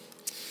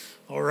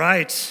All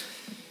right.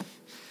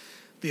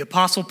 The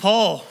Apostle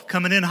Paul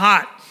coming in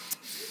hot.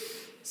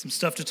 Some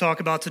stuff to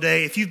talk about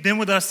today. If you've been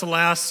with us the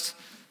last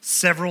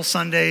several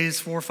Sundays,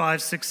 4,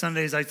 5, 6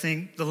 Sundays, I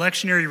think, the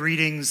lectionary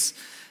readings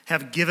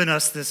have given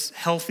us this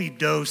healthy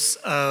dose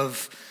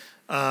of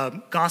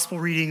gospel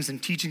readings and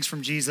teachings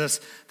from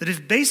Jesus that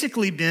have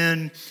basically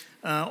been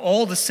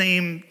all the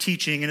same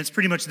teaching, and it's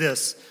pretty much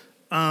this.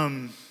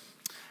 Don't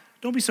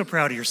be so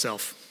proud of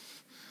yourself.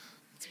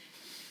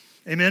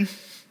 Amen?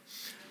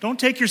 Don't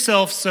take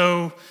yourself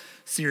so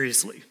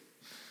seriously.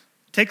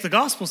 Take the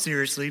gospel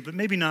seriously, but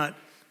maybe not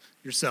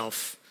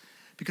yourself.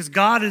 Because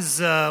God is,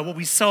 what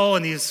we saw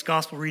in these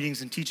gospel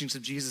readings and teachings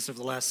of Jesus over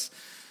the last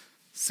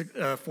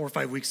 4 or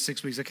 5 weeks,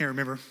 6 weeks, I can't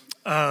remember,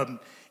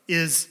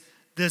 is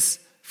this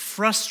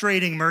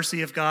frustrating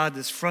mercy of God,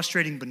 this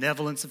frustrating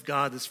benevolence of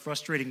God, this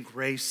frustrating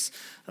grace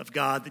of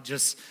God that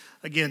just,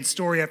 again,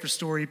 story after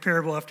story,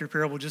 parable after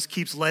parable, just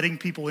keeps letting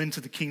people into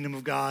the kingdom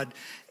of God.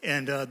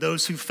 And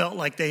those who felt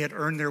like they had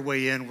earned their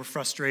way in were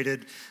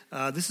frustrated.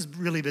 This has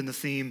really been the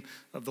theme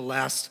of the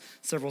last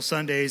several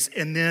Sundays.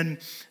 And then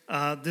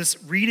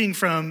this reading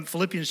from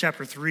Philippians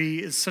chapter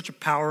 3 is such a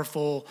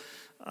powerful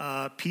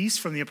piece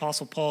from the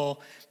Apostle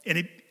Paul.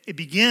 And it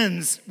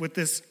begins with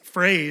this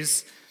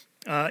phrase,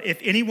 if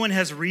anyone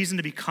has reason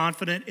to be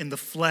confident in the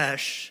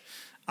flesh,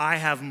 I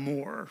have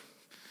more.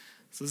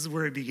 So this is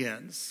where it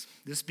begins.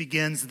 This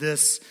begins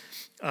this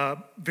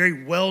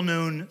very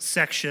well-known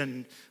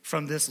section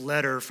from this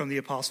letter from the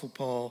Apostle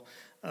Paul.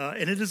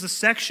 And it is a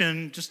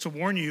section, just to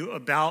warn you,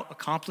 about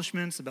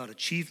accomplishments, about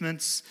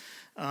achievements,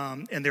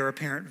 and their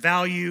apparent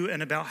value,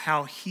 and about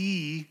how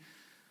he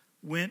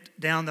went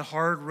down the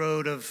hard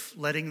road of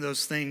letting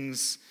those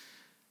things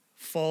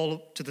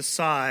fall to the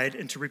side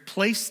and to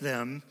replace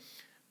them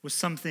with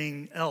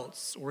something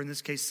else, or in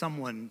this case,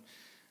 someone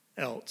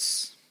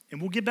else. And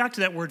we'll get back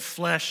to that word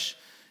flesh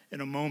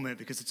in a moment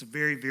because it's a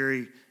very,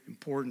 very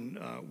important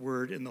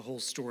word in the whole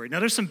story. Now,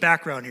 there's some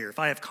background here. If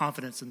I have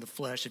confidence in the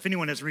flesh, if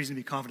anyone has reason to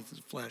be confident in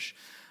the flesh,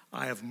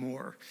 I have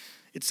more.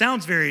 It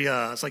sounds very,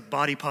 it's like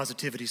body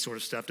positivity sort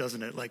of stuff,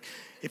 doesn't it? Like,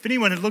 if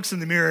anyone looks in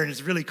the mirror and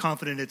is really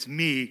confident it's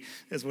me,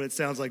 is what it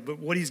sounds like. But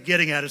what he's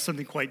getting at is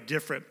something quite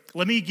different.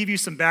 Let me give you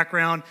some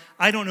background.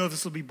 I don't know if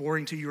this will be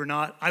boring to you or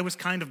not. I was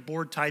kind of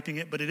bored typing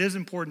it, but it is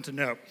important to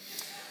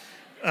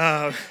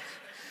know.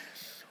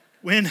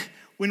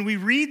 When we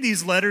read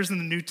these letters in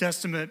the New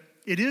Testament,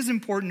 it is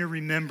important to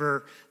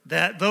remember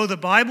that though the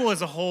Bible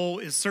as a whole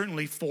is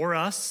certainly for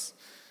us,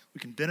 we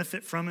can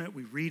benefit from it,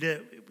 we read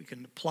it, we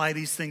can apply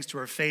these things to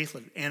our faith,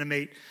 let it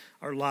animate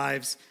our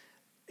lives.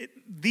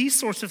 These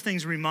sorts of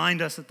things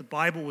remind us that the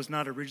Bible was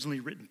not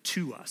originally written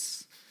to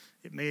us.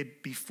 It may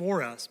be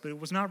for us, but it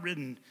was not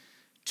written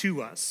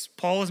to us.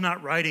 Paul is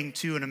not writing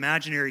to an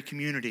imaginary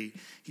community.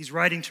 He's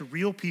writing to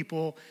real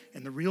people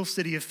in the real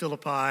city of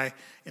Philippi,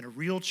 in a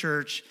real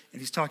church,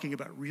 and he's talking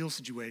about real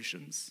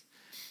situations.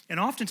 And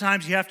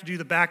oftentimes you have to do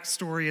the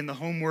backstory and the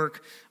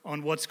homework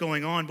on what's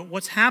going on, but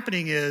what's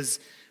happening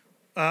is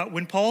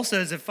when Paul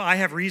says, if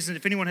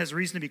anyone has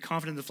reason to be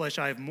confident in the flesh,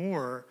 I have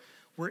more,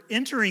 we're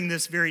entering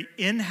this very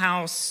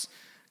in-house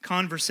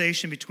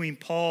conversation between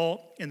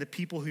Paul and the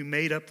people who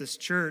made up this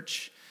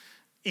church.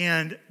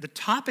 And the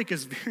topic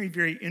is very,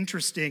 very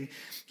interesting.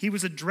 He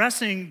was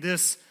addressing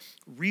this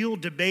real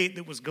debate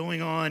that was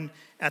going on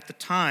at the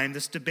time,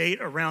 this debate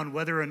around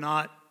whether or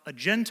not a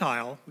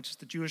Gentile, which is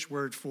the Jewish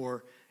word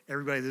for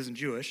everybody that isn't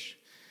Jewish,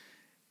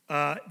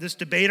 this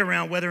debate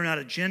around whether or not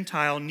a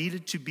Gentile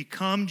needed to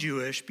become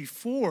Jewish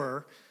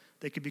before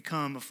they could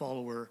become a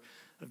follower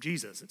of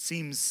Jesus. It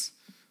seems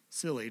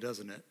silly,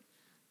 doesn't it?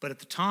 But at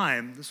the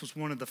time, this was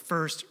one of the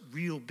first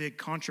real big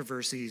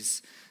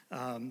controversies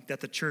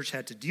that the church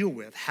had to deal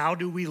with. How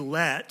do we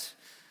let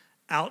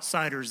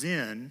outsiders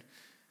in?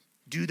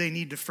 Do they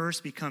need to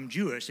first become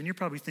Jewish? And you're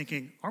probably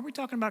thinking, aren't we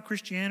talking about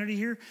Christianity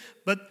here?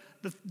 But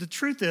the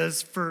truth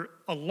is, for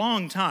a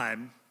long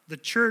time, the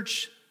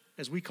church,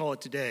 as we call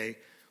it today,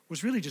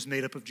 was really just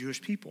made up of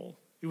Jewish people.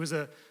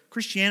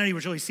 Christianity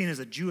was really seen as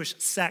a Jewish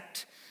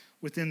sect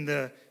within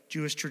the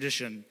Jewish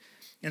tradition.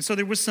 And so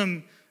there was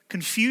some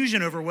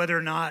confusion over whether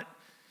or not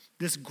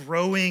this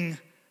growing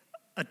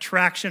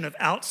attraction of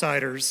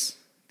outsiders,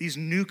 these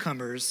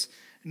newcomers,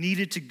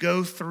 needed to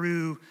go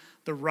through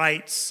the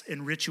rites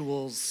and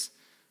rituals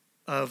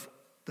of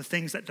the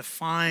things that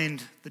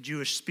defined the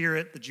Jewish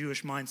spirit, the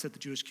Jewish mindset, the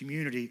Jewish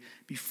community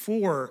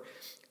before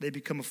they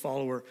become a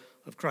follower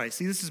of Christ.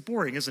 See, this is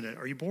boring, isn't it?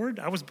 Are you bored?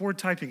 I was bored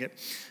typing it,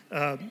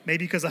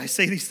 maybe because I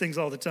say these things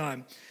all the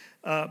time.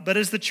 But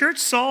as the church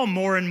saw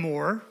more and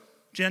more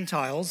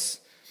Gentiles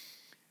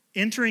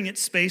entering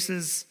its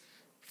spaces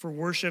for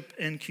worship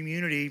and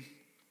community,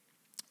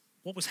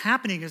 what was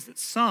happening is that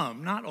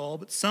some, not all,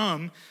 but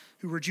some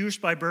who were Jewish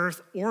by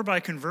birth or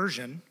by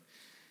conversion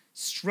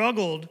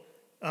struggled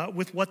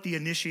with what the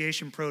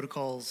initiation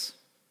protocols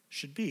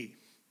should be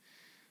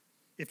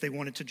if they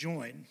wanted to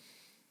join.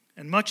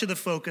 And much of the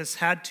focus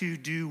had to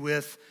do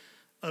with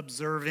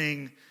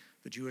observing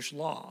the Jewish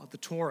law, the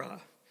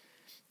Torah.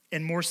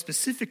 And more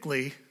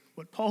specifically,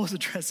 what Paul is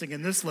addressing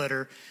in this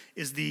letter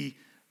is the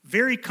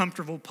very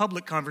comfortable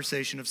public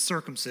conversation of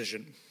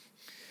circumcision.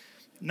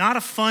 Not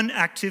a fun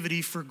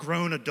activity for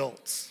grown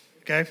adults,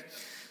 okay?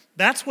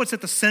 That's what's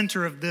at the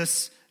center of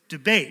this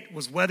debate,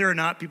 was whether or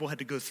not people had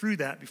to go through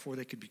that before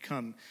they could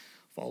become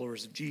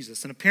followers of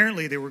Jesus. And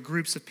apparently there were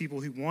groups of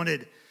people who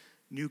wanted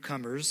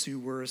newcomers, who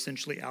were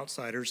essentially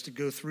outsiders, to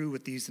go through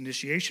with these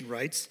initiation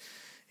rites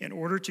in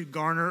order to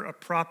garner a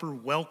proper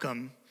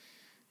welcome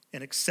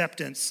and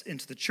acceptance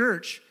into the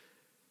church.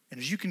 And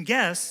as you can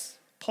guess,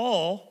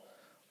 Paul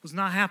was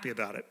not happy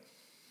about it.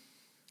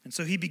 And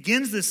so he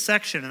begins this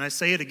section, and I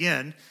say it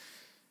again,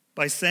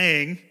 by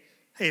saying,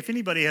 hey, if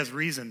anybody has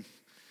reason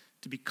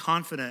to be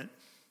confident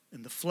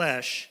in the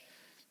flesh,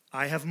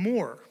 I have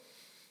more.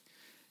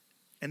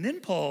 And then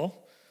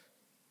Paul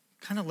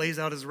kind of lays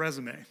out his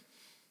resume,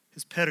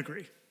 his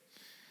pedigree.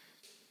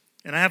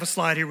 And I have a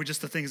slide here with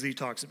just the things that he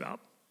talks about.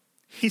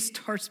 He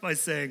starts by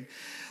saying,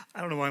 I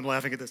don't know why I'm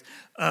laughing at this,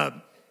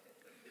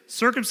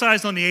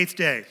 circumcised on the 8th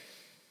day.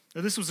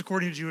 Now, this was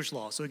according to Jewish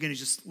law. So again,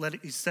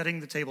 he's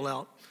setting the table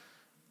out.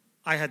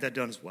 I had that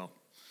done as well.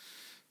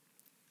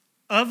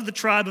 Of the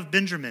tribe of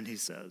Benjamin, he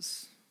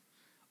says,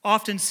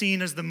 often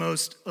seen as the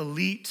most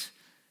elite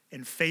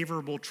and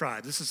favorable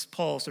tribe. This is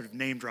Paul sort of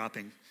name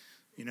dropping.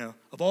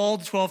 Of all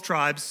the 12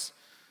 tribes,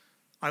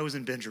 I was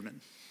in Benjamin.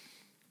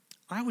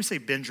 I always say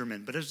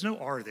Benjamin, but there's no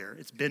R there.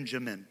 It's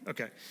Benjamin.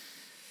 Okay.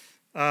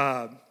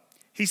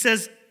 He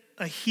says,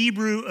 a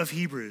Hebrew of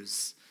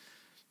Hebrews.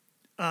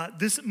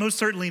 This most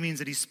certainly means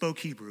that he spoke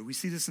Hebrew. We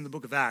see this in the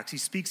book of Acts. He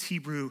speaks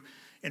Hebrew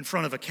in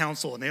front of a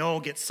council, and they all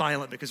get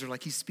silent because they're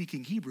like, he's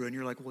speaking Hebrew. And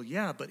you're like, well,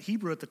 yeah, but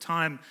Hebrew at the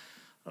time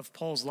of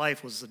Paul's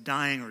life was a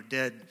dying or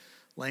dead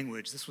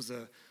language. This was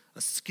a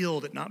skill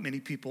that not many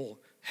people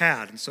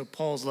had. And so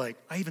Paul's like,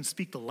 I even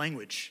speak the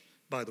language,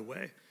 by the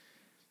way.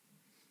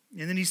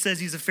 And then he says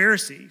he's a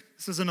Pharisee.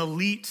 This is an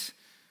elite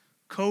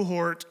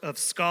cohort of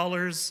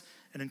scholars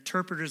and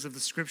interpreters of the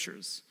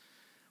scriptures.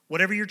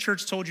 Whatever your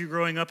church told you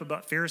growing up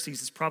about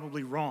Pharisees is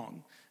probably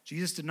wrong.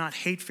 Jesus did not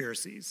hate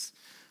Pharisees.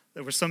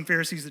 There were some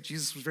Pharisees that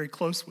Jesus was very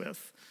close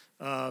with.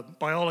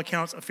 By all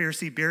accounts, a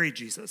Pharisee buried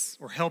Jesus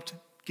or helped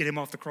get him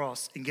off the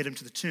cross and get him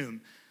to the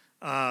tomb.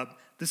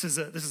 This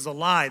is a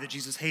lie that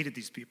Jesus hated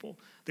these people.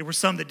 There were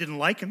some that didn't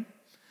like him.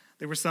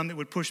 There were some that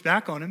would push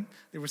back on him.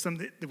 There were some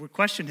that would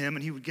question him,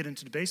 and he would get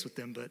into debates with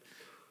them. But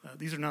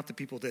these are not the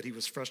people that he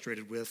was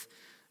frustrated with.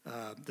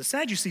 The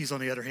Sadducees,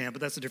 on the other hand,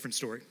 but that's a different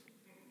story.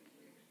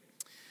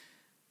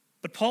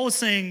 But Paul is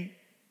saying,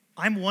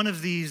 I'm one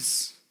of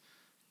these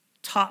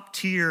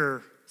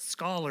top-tier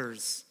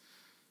scholars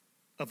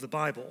of the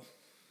Bible.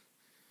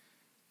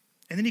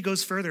 And then he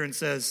goes further and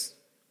says,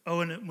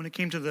 and when it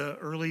came to the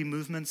early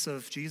movements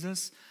of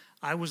Jesus,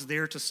 I was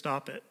there to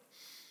stop it.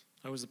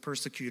 I was a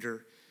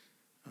persecutor,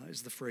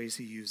 is the phrase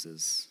he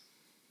uses.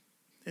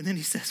 And then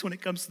he says, when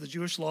it comes to the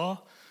Jewish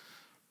law,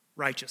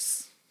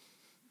 righteous,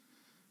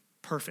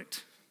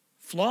 perfect,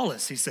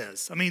 flawless, he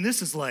says. I mean,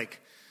 this is like,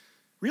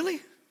 really?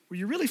 Were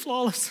you really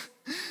flawless?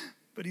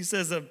 But he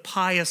says a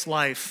pious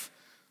life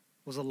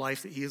was a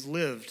life that he has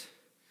lived.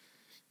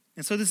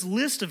 And so this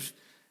list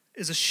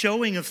is a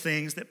showing of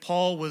things that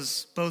Paul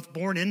was both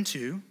born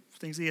into,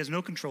 things he has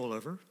no control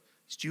over.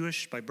 He's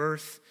Jewish by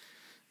birth.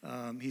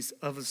 He's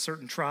of a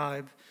certain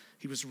tribe.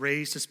 He was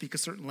raised to speak a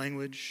certain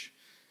language.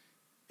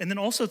 And then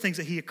also things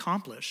that he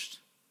accomplished,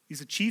 these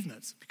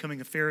achievements,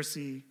 becoming a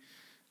Pharisee,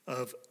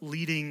 of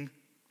leading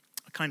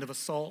a kind of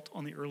assault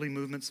on the early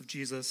movements of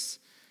Jesus,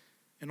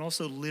 and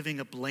also living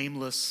a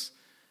blameless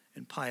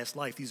and pious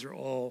life. These are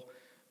all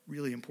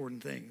really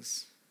important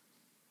things.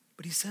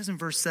 But he says in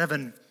verse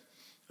 7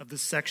 of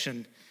this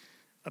section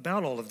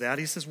about all of that,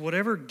 he says,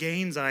 whatever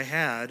gains I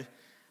had,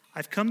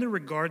 I've come to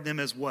regard them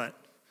as what?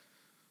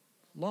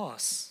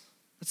 Loss.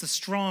 That's a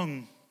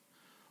strong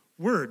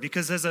word,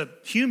 because as a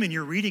human,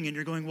 you're reading and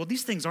you're going, well,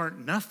 these things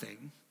aren't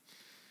nothing.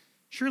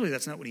 Surely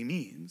that's not what he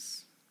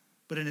means.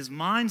 But in his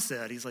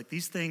mindset, he's like,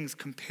 these things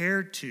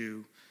compared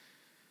to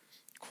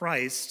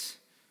Christ,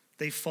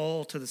 they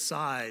fall to the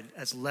side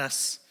as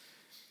less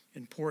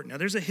important. Now,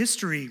 there's a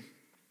history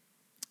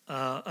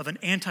of an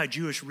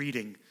anti-Jewish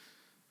reading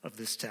of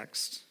this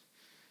text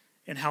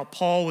and how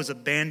Paul was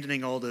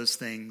abandoning all those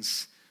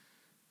things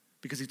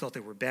because he thought they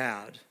were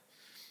bad,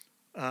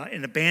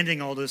 and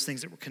abandoning all those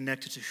things that were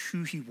connected to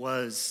who he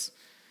was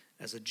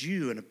as a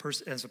Jew and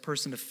as a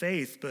person of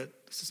faith. But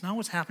this is not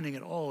what's happening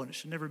at all, and it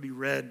should never be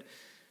read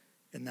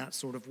in that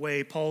sort of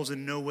way. Paul's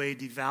in no way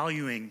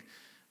devaluing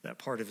that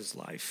part of his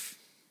life.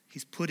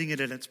 He's putting it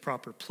in its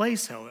proper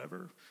place,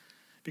 however,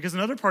 because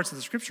in other parts of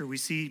the scripture, we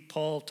see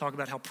Paul talk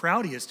about how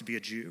proud he is to be a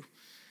Jew.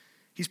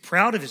 He's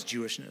proud of his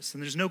Jewishness,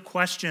 and there's no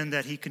question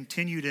that he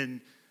continued in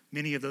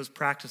many of those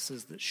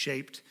practices that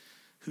shaped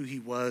who he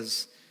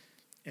was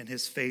and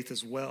his faith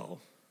as well.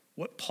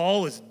 What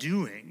Paul is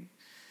doing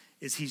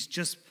is he's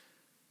just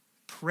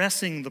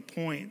pressing the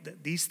point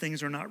that these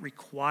things are not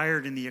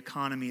required in the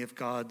economy of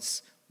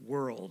God's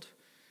world,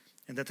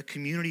 and that the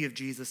community of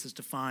Jesus is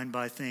defined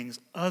by things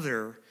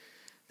other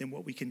than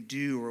what we can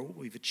do or what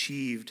we've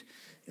achieved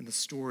in the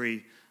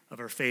story of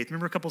our faith.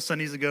 Remember a couple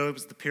Sundays ago, it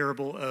was the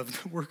parable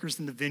of the workers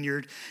in the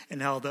vineyard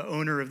and how the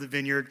owner of the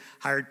vineyard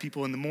hired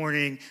people in the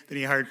morning, then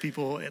he hired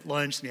people at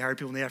lunch, then he hired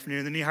people in the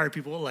afternoon, then he hired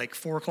people at like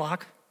 4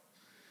 o'clock.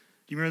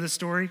 Do you remember this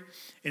story?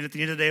 And at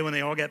the end of the day, when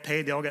they all got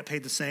paid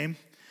the same.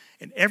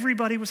 And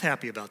everybody was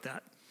happy about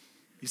that.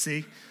 You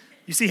see?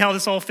 You see how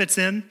this all fits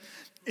in?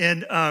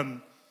 And,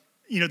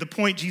 the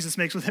point Jesus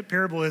makes with that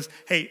parable is,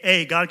 hey,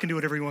 A, God can do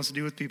whatever he wants to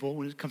do with people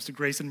when it comes to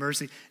grace and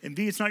mercy. And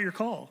B, it's not your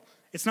call.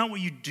 It's not what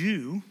you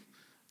do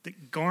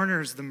that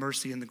garners the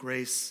mercy and the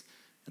grace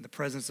and the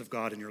presence of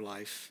God in your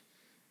life.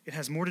 It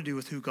has more to do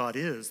with who God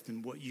is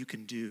than what you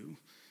can do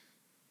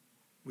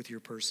with your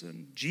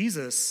person.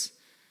 Jesus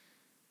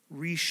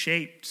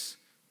reshaped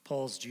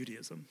Paul's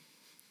Judaism.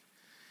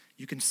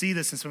 You can see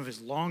this in some of his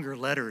longer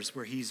letters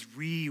where he's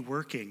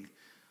reworking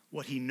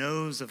what he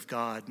knows of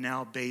God,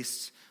 now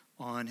based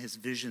on his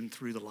vision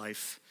through the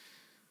life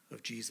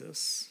of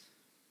Jesus.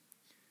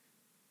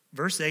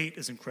 Verse 8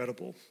 is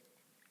incredible.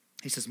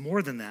 He says,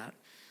 more than that,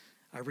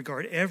 I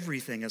regard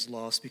everything as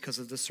lost because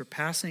of the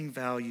surpassing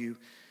value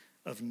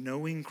of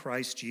knowing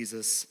Christ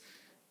Jesus,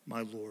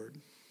 my Lord.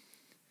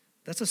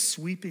 That's a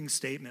sweeping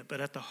statement, but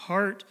at the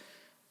heart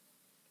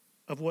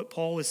of what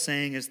Paul is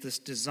saying is this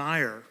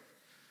desire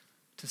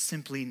to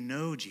simply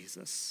know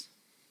Jesus.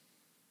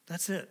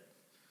 That's it.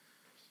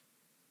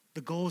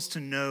 The goal is to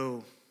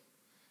know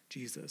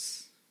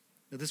Jesus.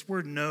 Now, this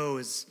word know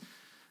is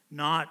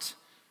not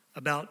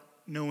about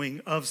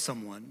knowing of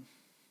someone,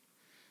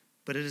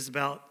 but it is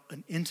about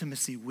an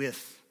intimacy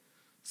with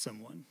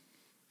someone.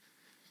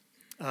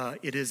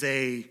 It is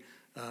any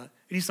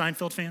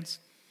Seinfeld fans?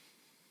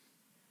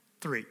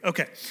 3.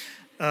 Okay.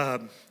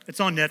 It's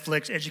on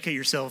Netflix. Educate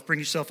yourself. Bring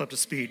yourself up to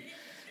speed.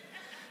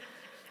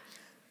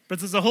 But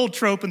there's a whole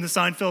trope in the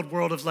Seinfeld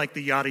world of like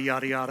the yada,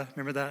 yada, yada.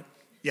 Remember that?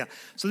 Yeah.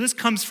 So this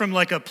comes from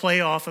like a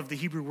play off of the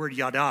Hebrew word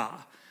yada,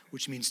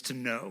 which means to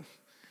know.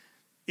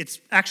 It's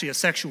actually a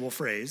sexual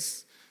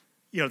phrase.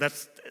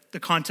 That's the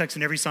context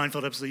in every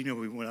Seinfeld episode.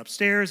 We went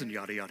upstairs and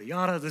yada, yada,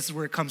 yada. This is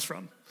where it comes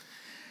from.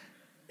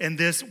 And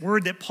this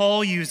word that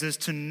Paul uses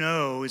to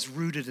know is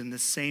rooted in the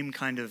same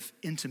kind of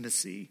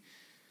intimacy.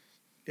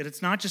 That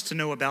it's not just to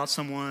know about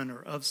someone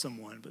or of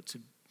someone, but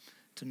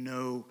to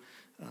know,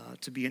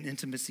 to be in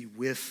intimacy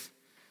with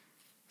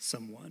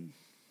someone.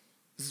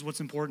 This is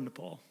what's important to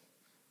Paul.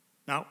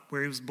 Not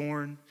where he was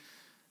born,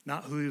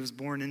 not who he was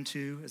born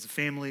into as a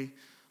family,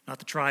 not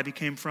the tribe he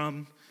came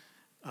from,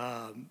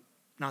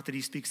 not that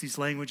he speaks these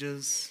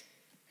languages.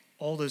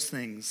 All those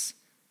things,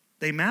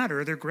 they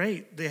matter, they're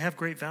great, they have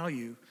great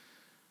value.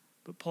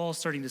 But Paul's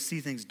starting to see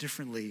things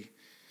differently,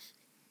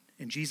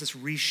 and Jesus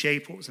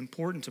reshaped what was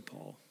important to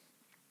Paul.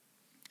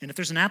 And if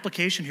there's an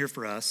application here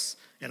for us,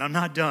 and I'm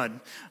not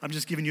done, I'm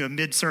just giving you a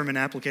mid-sermon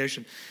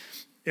application.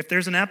 If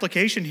there's an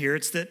application here,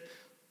 it's that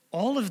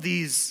all of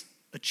these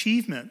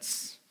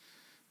achievements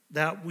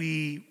that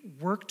we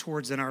work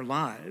towards in our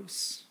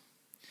lives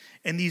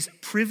and these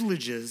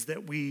privileges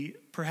that we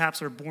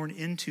perhaps are born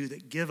into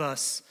that give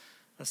us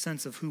a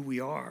sense of who we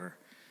are,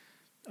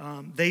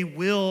 they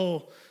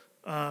will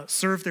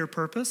serve their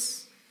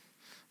purpose.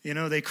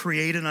 They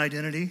create an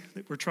identity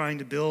that we're trying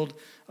to build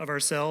of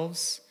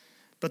ourselves.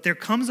 But there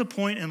comes a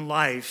point in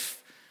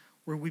life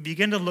where we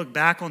begin to look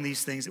back on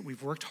these things that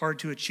we've worked hard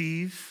to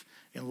achieve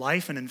in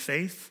life and in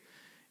faith,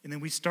 and then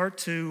we start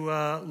to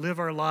live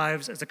our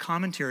lives as a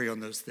commentary on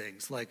those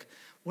things. Like,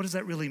 what does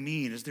that really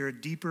mean? Is there a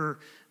deeper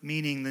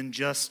meaning than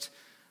just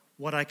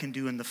what I can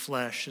do in the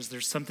flesh? Is there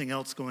something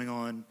else going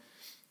on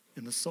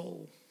in the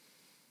soul?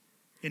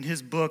 In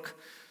his book,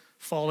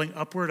 Falling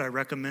Upward, I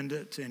recommend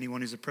it to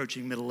anyone who's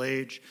approaching middle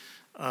age.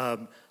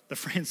 The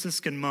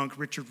Franciscan monk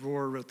Richard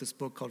Rohr wrote this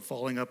book called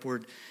Falling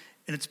Upward,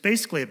 and it's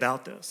basically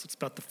about this. It's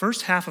about the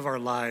first half of our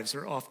lives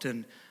are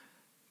often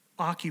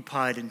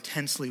occupied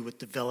intensely with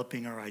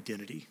developing our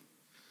identity,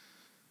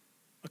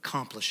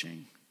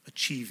 accomplishing,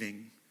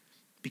 achieving,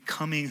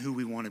 becoming who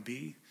we want to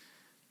be.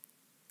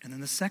 And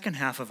then the second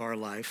half of our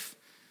life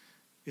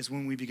is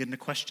when we begin to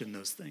question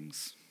those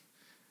things,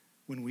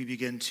 when we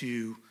begin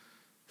to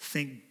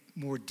think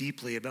more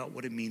deeply about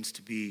what it means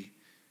to be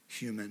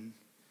human.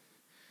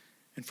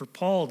 And for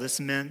Paul, this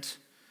meant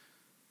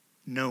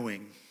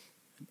knowing,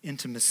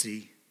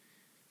 intimacy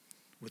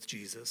with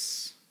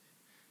Jesus.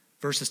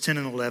 Verses 10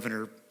 and 11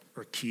 are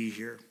key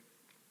here.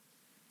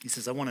 He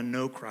says, I want to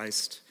know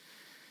Christ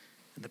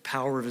and the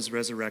power of his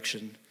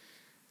resurrection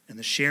and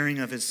the sharing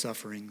of his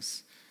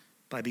sufferings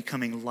by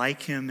becoming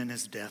like him in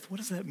his death. What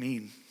does that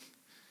mean?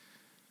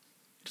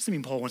 It doesn't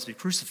mean Paul wants to be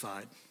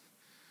crucified.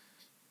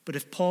 But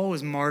if Paul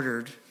was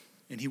martyred,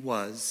 and he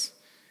was,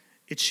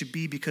 it should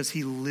be because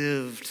he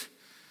lived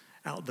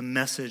out the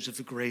message of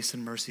the grace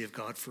and mercy of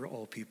God for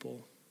all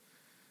people.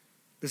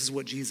 This is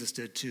what Jesus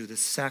did too,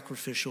 this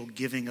sacrificial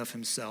giving of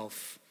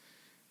himself.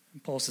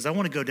 And Paul says, I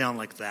want to go down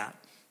like that.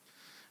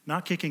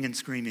 Not kicking and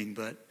screaming,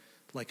 but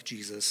like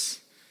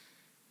Jesus,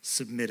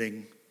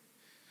 submitting.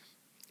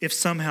 If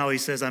somehow, he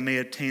says, I may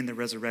attain the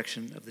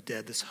resurrection of the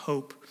dead, this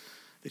hope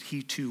that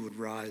he too would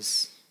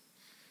rise.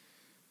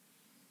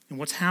 And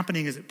what's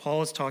happening is that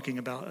Paul is talking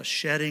about a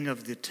shedding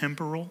of the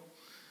temporal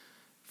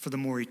for the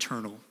more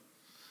eternal.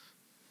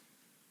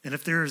 And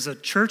if there's a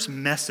church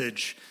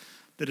message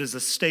that is a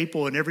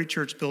staple in every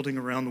church building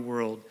around the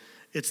world,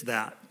 it's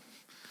that.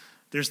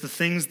 There's the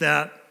things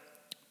that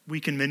we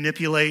can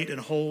manipulate and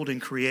hold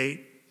and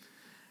create,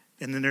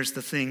 and then there's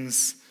the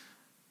things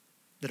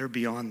that are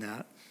beyond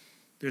that.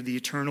 They're the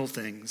eternal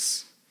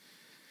things.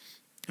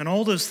 And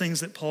all those things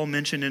that Paul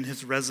mentioned in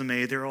his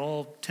resume, they're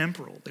all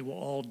temporal. They will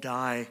all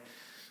die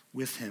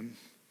with him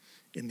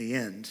in the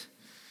end.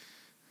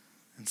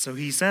 And so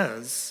he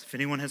says, if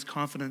anyone has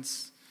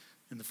confidence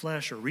in the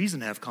flesh or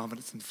reason to have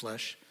confidence in the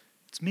flesh,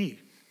 it's me.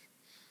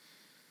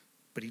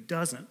 But he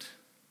doesn't.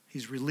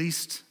 He's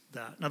released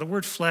that. Now, the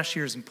word flesh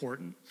here is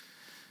important.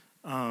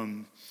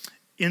 In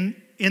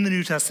the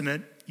New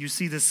Testament, you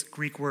see this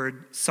Greek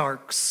word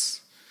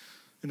sarx.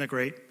 Isn't that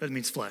great? That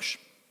means flesh.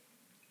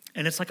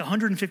 And it's like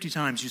 150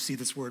 times you see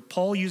this word.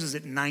 Paul uses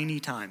it 90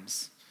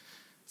 times.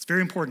 It's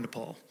very important to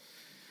Paul.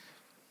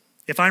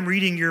 If I'm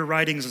reading your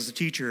writings as a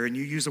teacher and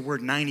you use a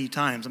word 90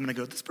 times, I'm going to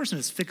go, this person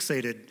is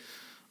fixated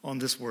on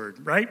this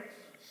word, right?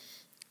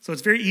 So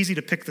it's very easy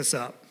to pick this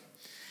up.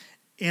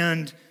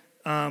 And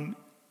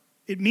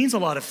it means a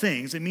lot of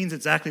things. It means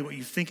exactly what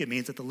you think it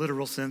means at the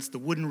literal sense. The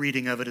wooden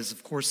reading of it is,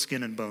 of course,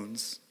 skin and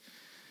bones.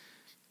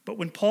 But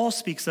when Paul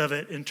speaks of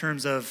it in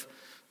terms of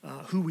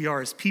who we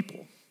are as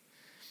people,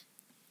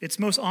 it's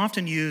most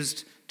often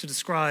used to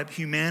describe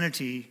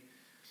humanity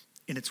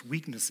in its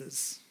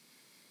weaknesses,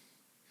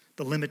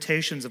 the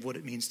limitations of what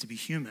it means to be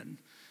human,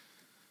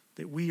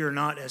 that we are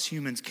not as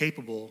humans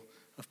capable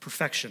of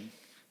perfection.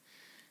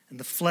 And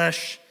the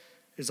flesh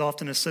is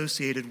often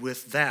associated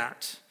with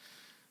that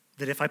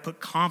if I put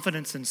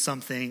confidence in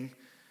something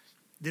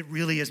that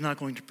really is not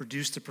going to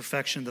produce the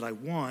perfection that I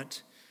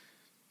want,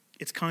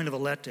 it's kind of a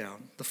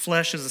letdown. The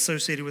flesh is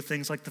associated with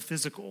things like the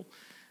physical,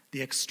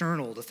 the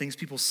external, the things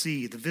people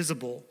see, the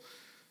visible,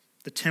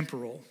 the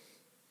temporal.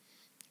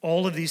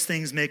 All of these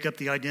things make up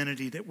the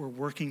identity that we're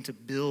working to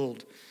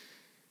build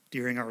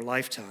during our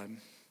lifetime.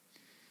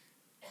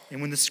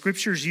 And when the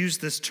scriptures use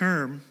this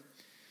term,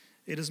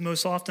 it is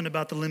most often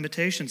about the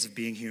limitations of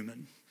being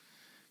human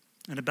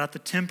and about the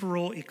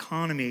temporal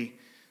economy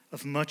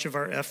of much of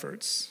our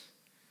efforts.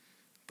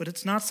 But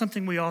it's not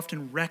something we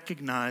often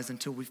recognize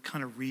until we've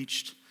kind of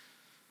reached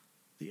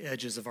the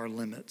edges of our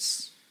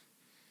limits.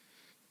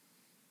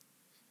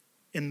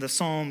 In the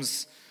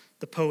Psalms,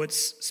 the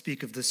poets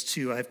speak of this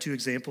too. I have two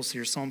examples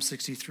here. Psalm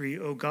 63,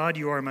 "Oh God,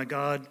 you are my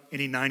God."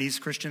 Any 90s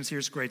Christians?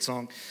 Here's a great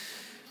song.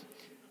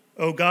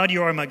 "Oh God,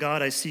 you are my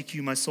God. I seek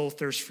you. My soul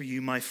thirsts for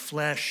you. My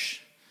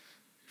flesh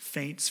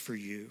faints for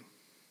you,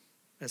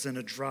 as in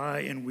a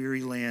dry and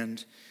weary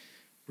land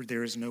where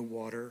there is no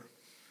water."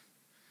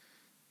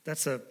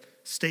 That's a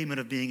statement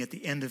of being at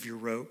the end of your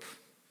rope.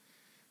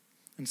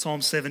 In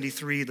Psalm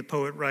 73, the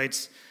poet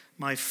writes,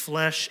 "My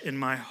flesh and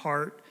my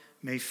heart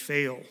may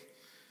fail,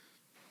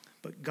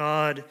 but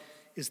God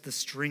is the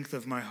strength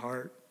of my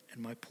heart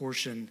and my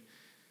portion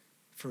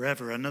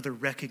forever." Another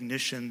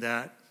recognition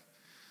that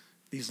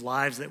these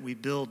lives that we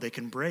build, they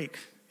can break.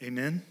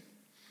 Amen?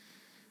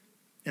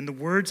 And the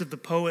words of the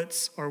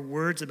poets are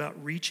words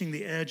about reaching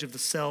the edge of the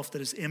self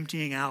that is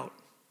emptying out.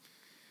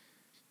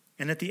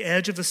 And at the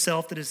edge of the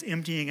self that is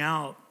emptying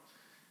out,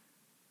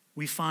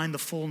 we find the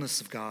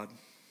fullness of God.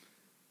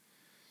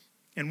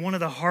 And one of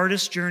the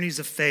hardest journeys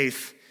of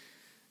faith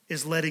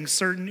is letting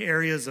certain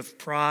areas of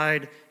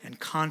pride and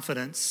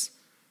confidence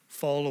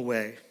fall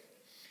away,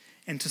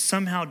 and to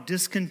somehow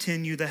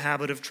discontinue the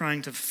habit of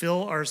trying to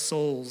fill our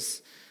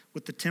souls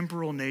with the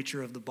temporal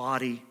nature of the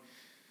body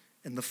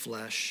and the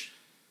flesh.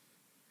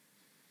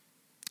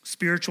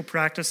 Spiritual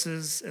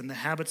practices and the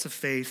habits of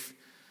faith,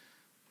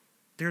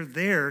 they're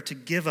there to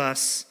give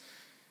us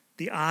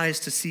the eyes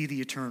to see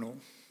the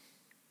eternal.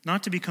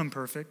 Not to become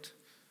perfect,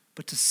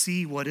 but to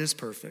see what is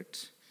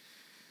perfect.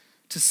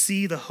 To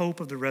see the hope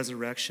of the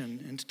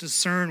resurrection and to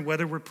discern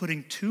whether we're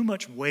putting too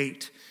much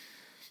weight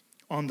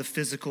on the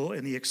physical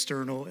and the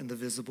external and the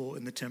visible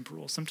and the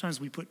temporal. Sometimes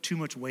we put too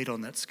much weight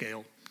on that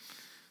scale.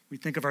 We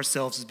think of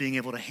ourselves as being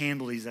able to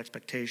handle these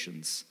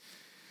expectations.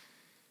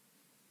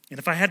 And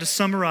if I had to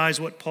summarize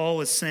what Paul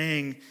is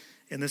saying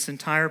in this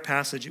entire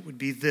passage, it would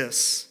be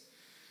this.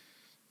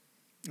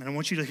 And I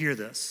want you to hear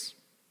this.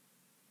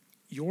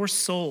 Your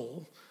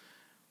soul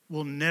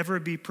will never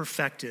be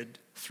perfected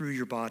through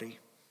your body,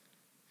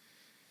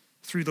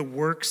 through the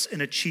works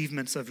and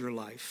achievements of your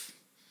life.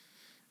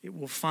 It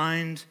will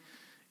find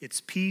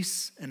its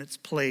peace and its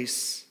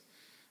place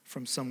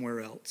from somewhere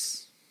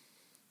else.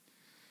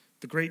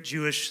 The great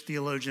Jewish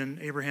theologian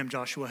Abraham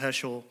Joshua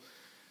Heschel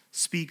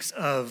speaks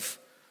of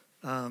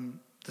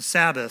the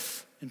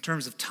Sabbath in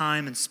terms of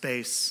time and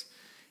space.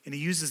 And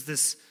he uses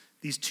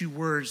these two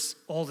words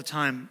all the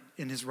time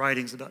in his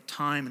writings about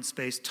time and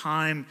space.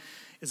 Time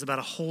is about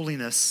a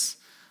holiness,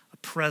 a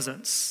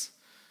presence.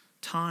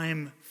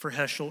 Time for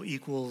Heschel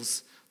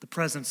equals the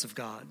presence of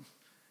God,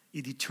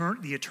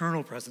 the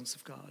eternal presence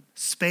of God.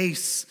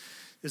 Space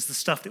is the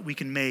stuff that we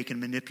can make and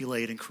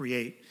manipulate and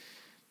create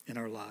in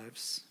our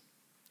lives.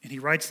 And he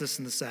writes this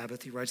in the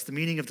Sabbath. He writes, the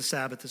meaning of the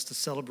Sabbath is to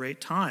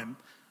celebrate time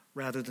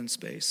rather than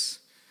space.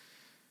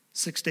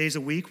 6 days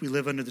a week, we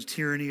live under the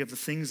tyranny of the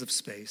things of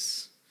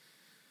space.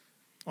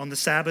 On the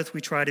Sabbath,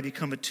 we try to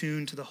become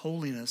attuned to the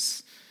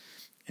holiness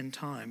in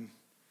time.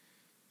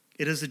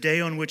 It is a day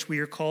on which we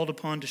are called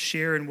upon to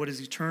share in what is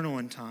eternal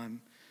in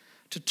time,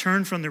 to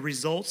turn from the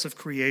results of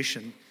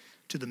creation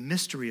to the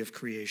mystery of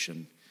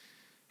creation,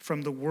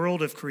 from the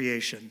world of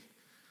creation,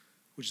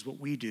 which is what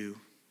we do,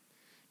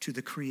 to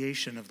the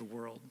creation of the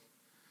world.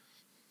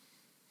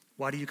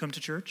 Why do you come to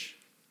church?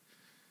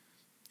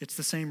 It's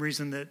the same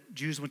reason that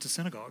Jews went to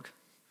synagogue,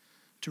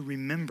 to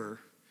remember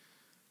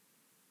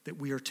that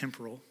we are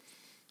temporal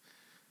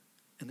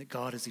and that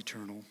God is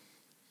eternal,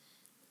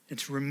 and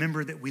to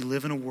remember that we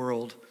live in a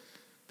world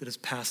that is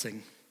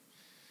passing,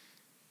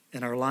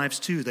 and our lives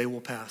too, they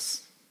will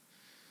pass.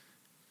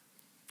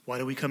 Why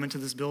do we come into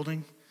this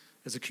building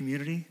as a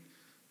community?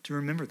 To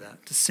remember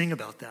that, to sing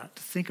about that,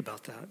 to think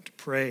about that, to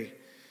pray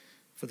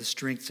for the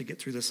strength to get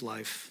through this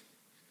life.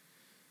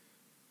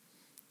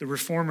 The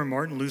reformer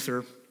Martin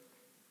Luther,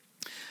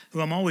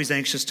 who I'm always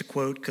anxious to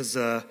quote because,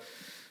 the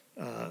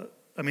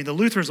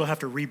Luthers will have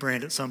to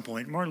rebrand at some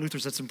point. Martin Luther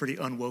said some pretty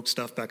unwoke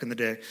stuff back in the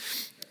day.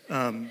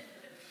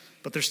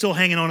 But they're still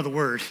hanging on to the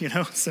word,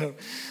 So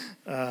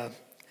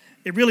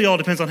it really all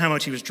depends on how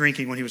much he was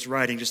drinking when he was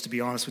writing, just to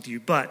be honest with you.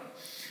 But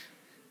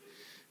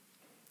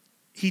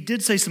he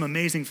did say some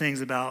amazing things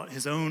about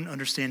his own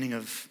understanding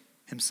of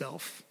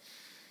himself.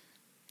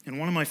 And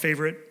one of my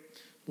favorite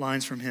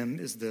lines from him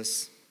is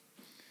this.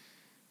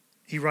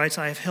 He writes,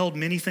 I have held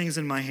many things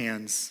in my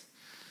hands,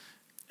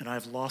 and I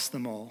have lost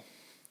them all.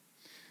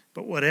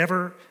 But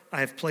whatever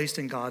I have placed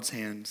in God's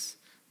hands,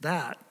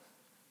 that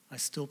I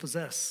still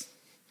possess.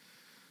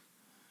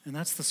 And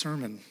that's the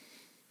sermon.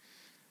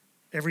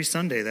 Every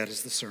Sunday, that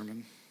is the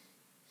sermon.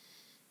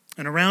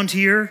 And around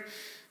here,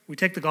 we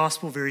take the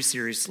gospel very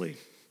seriously.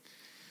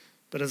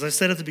 But as I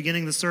said at the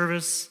beginning of the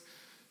service,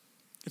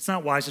 it's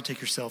not wise to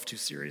take yourself too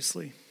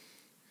seriously.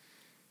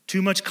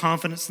 Too much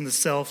confidence in the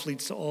self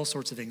leads to all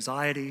sorts of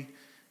anxiety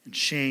and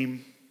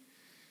shame.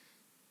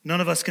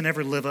 None of us can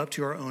ever live up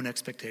to our own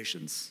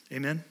expectations.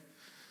 Amen?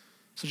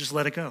 So just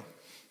let it go.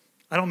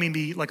 I don't mean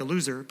be like a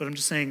loser, but I'm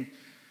just saying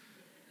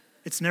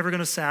it's never going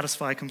to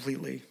satisfy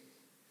completely.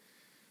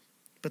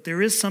 But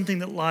there is something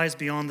that lies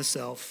beyond the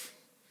self,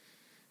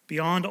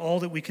 beyond all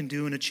that we can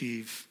do and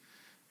achieve,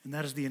 and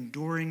that is the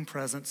enduring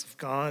presence of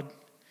God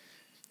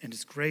and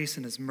his grace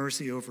and his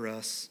mercy over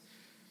us,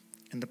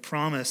 and the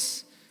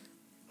promise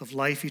of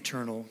life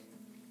eternal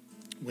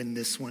when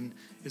this one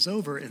is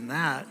over, and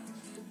that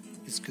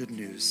is good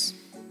news.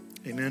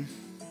 Amen.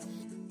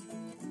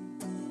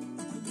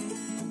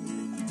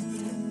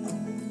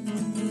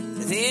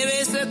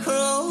 There is a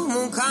cruel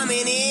moon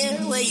coming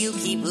in where you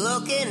keep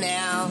looking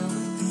now.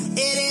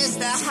 It is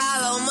the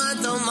hollow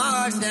month of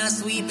March now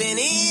sweeping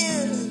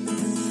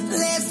in.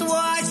 Let's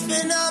watch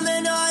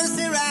phenomenons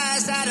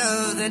arise out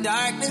of the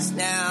darkness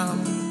now.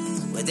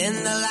 Within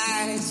the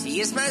light,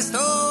 she is my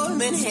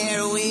storm and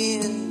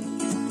heroine.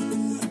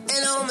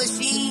 An old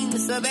machine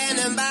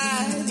abandoned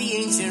by the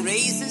ancient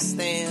races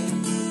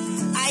stand.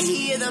 I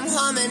hear them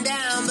humming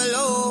down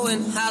below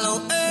in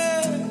hollow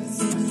earth.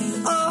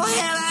 Oh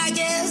hell, I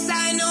guess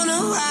I know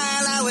no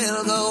while I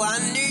will go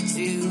under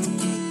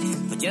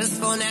too. But just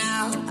for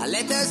now, I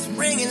let the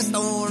spring and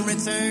storm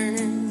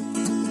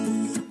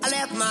return. I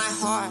left my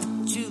heart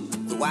to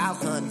the wild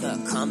hunter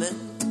coming.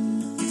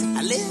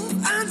 I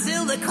live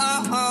until the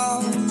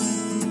call,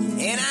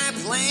 and I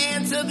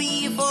plan to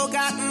be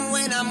forgotten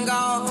when I'm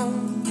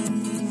gone.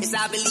 Yes,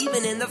 I believe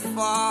in the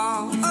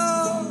fall.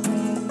 Oh.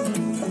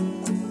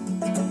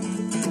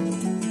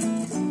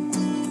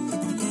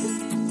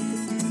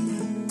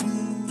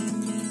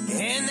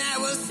 And I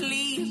will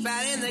sleep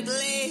out in the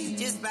glade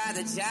just by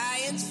the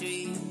giant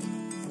tree,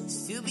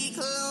 to be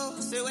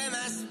closer where my